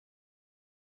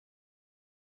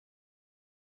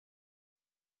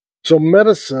So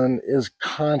medicine is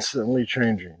constantly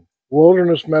changing.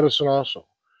 Wilderness medicine also.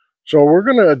 So we're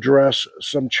going to address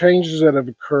some changes that have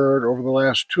occurred over the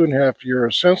last 2.5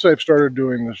 years since I've started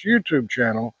doing this YouTube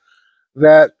channel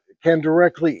that can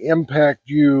directly impact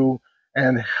you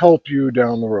and help you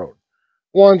down the road.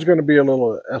 One's going to be a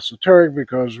little esoteric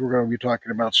because we're going to be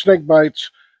talking about snake bites.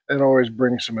 It always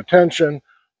brings some attention.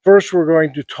 First, we're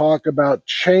going to talk about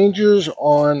changes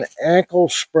on ankle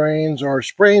sprains or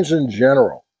sprains in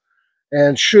general.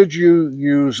 And should you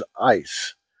use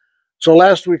ice? So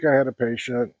last week I had a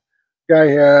patient. Guy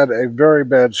had a very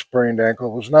bad sprained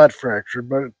ankle. It was not fractured,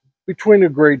 but between a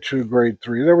grade 2, grade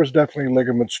 3, there was definitely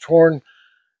ligaments torn.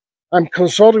 I'm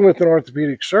consulting with an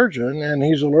orthopedic surgeon, and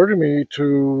he's alerting me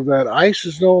to that ice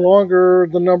is no longer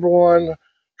the number one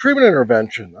treatment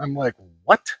intervention. I'm like,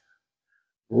 what?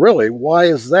 Really? Why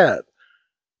is that?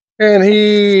 And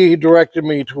he directed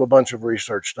me to a bunch of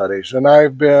research studies, and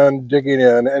I've been digging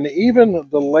in. And even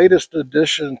the latest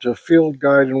addition to Field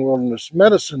Guide in Wilderness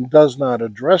Medicine does not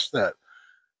address that.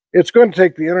 It's going to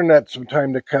take the internet some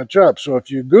time to catch up. So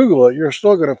if you Google it, you're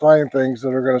still going to find things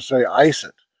that are going to say ice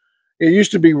it. It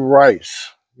used to be rice,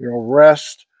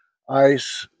 rest,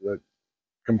 ice,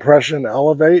 compression,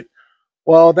 elevate.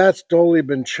 Well, that's totally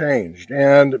been changed.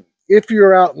 And if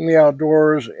you're out in the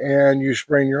outdoors and you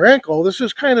sprain your ankle, this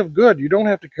is kind of good. You don't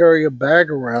have to carry a bag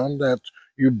around that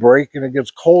you break and it gets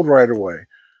cold right away.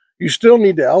 You still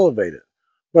need to elevate it.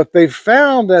 But they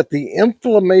found that the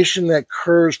inflammation that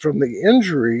occurs from the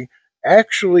injury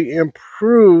actually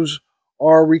improves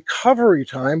our recovery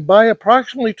time by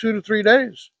approximately 2 to 3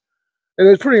 days. And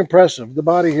it's pretty impressive. The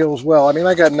body heals well. I mean,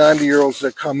 I got 90-year-olds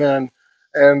that come in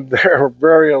and they're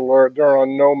very alert. They're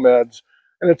on no meds.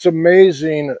 And it's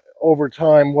amazing over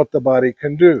time what the body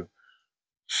can do.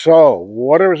 So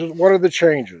what are the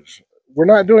changes? We're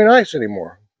not doing ice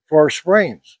anymore for our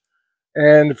sprains.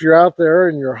 And if you're out there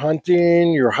and you're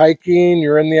hunting, you're hiking,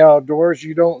 you're in the outdoors,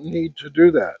 you don't need to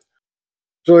do that.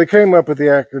 So they came up with the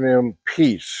acronym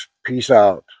PEACE, peace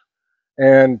out.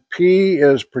 And P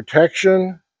is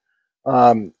protection,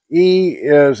 E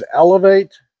is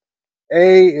elevate,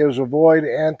 A is avoid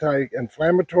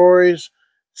anti-inflammatories,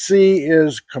 C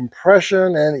is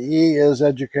compression, and E is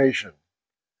education.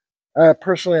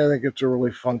 Personally, I think it's a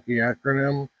really funky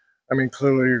acronym. I mean,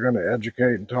 clearly you're going to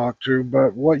educate and talk to,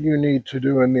 but what you need to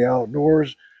do in the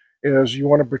outdoors is you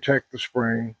want to protect the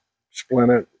sprain,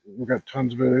 splint it. We've got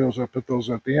tons of videos. I'll put those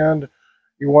at the end.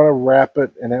 You want to wrap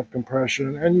it and have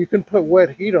compression, and you can put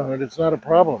wet heat on it. It's not a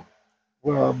problem.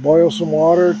 Boil some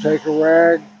water, take a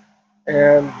rag,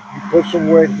 and you put some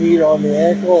wet heat on the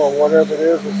ankle or whatever it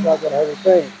is. It's not going to hurt a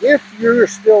thing. If you're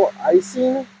still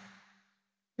icing,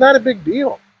 not a big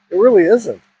deal. It really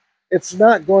isn't. It's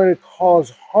not going to cause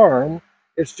harm.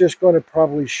 It's just going to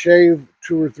probably shave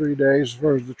 2 or 3 days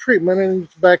for the treatment. And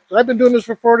it's back. I've been doing this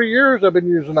for 40 years. I've been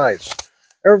using ice.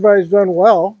 Everybody's done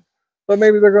well, but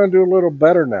maybe they're going to do a little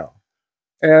better now.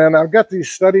 And I've got these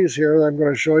studies here that I'm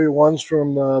going to show you. One's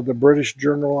from the British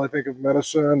Journal, I think, of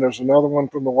Medicine. There's another one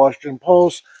from the Washington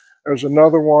Post. There's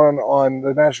another one on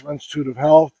the National Institute of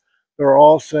Health. They're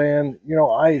all saying,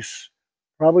 ice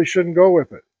probably shouldn't go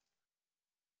with it.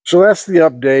 So that's the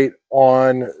update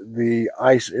on the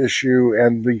ice issue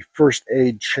and the first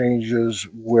aid changes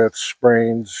with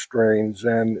sprains, strains,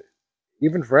 and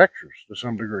even fractures to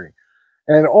some degree.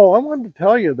 And I wanted to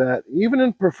tell you that even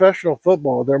in professional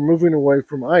football, they're moving away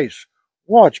from ice.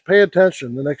 Watch, pay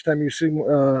attention the next time you see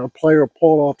a player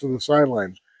pull off to the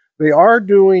sidelines. They are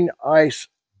doing ice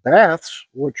baths,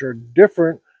 which are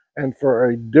different and for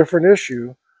a different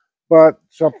issue, but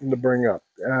something to bring up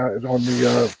on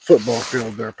the football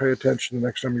field there. Pay attention the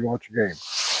next time you watch a game.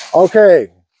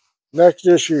 Okay, next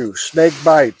issue, snake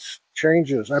bites,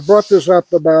 changes. I brought this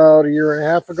up about 1.5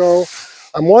 years ago.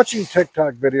 I'm watching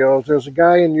TikTok videos. There's a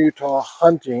guy in Utah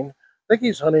hunting. I think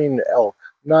he's hunting elk,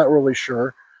 not really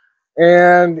sure.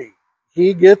 And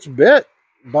he gets bit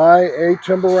by a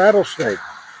timber rattlesnake,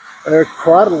 a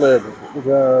crotalid,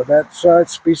 that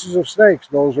species of snakes.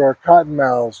 Those are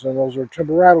cottonmouths, and those are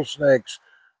timber rattlesnakes,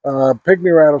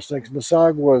 pygmy rattlesnakes,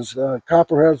 masaguas,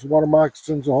 copperheads, water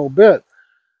moccasins, a whole bit.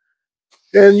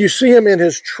 And you see him in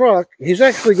his truck. He's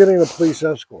actually getting a police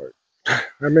escort.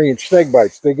 I mean, snake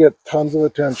bites, they get tons of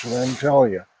attention, I'm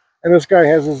telling you. And this guy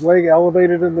has his leg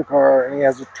elevated in the car, and he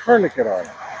has a tourniquet on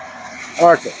it.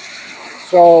 Okay,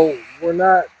 so we're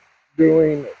not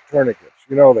doing tourniquets.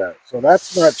 You know that. So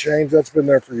that's not changed. That's been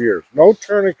there for years. No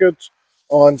tourniquets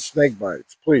on snake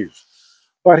bites, please.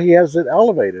 But he has it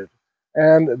elevated.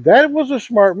 And that was a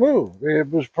smart move. It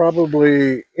was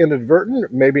probably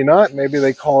inadvertent, maybe not. Maybe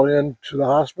they called in to the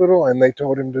hospital and they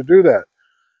told him to do that.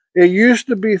 It used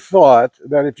to be thought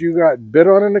that if you got bit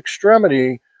on an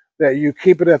extremity, that you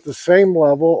keep it at the same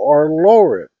level or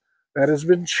lower it. That has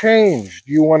been changed.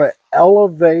 You want to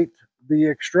elevate the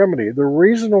extremity. The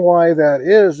reason why that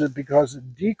is because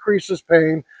it decreases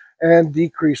pain and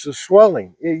decreases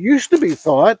swelling. It used to be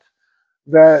thought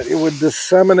that it would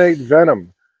disseminate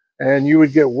venom and you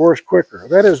would get worse quicker.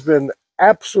 That has been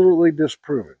absolutely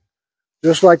disproven.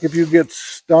 Just like if you get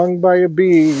stung by a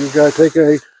bee, you got to take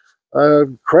a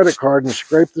credit card and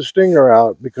scrape the stinger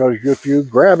out, because if you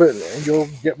grab it, you'll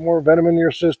get more venom in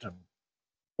your system.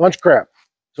 Bunch of crap.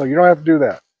 So you don't have to do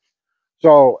that.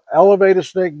 So elevate a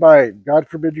snake bite. God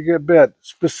forbid you get bit.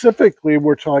 Specifically,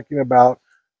 we're talking about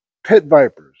pit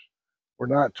vipers. We're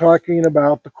not talking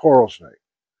about the coral snake.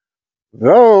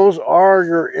 Those are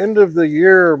your end of the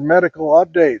year medical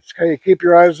updates. Okay, keep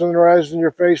your eyes on the horizon,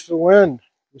 your face to the wind.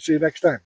 We'll see you next time.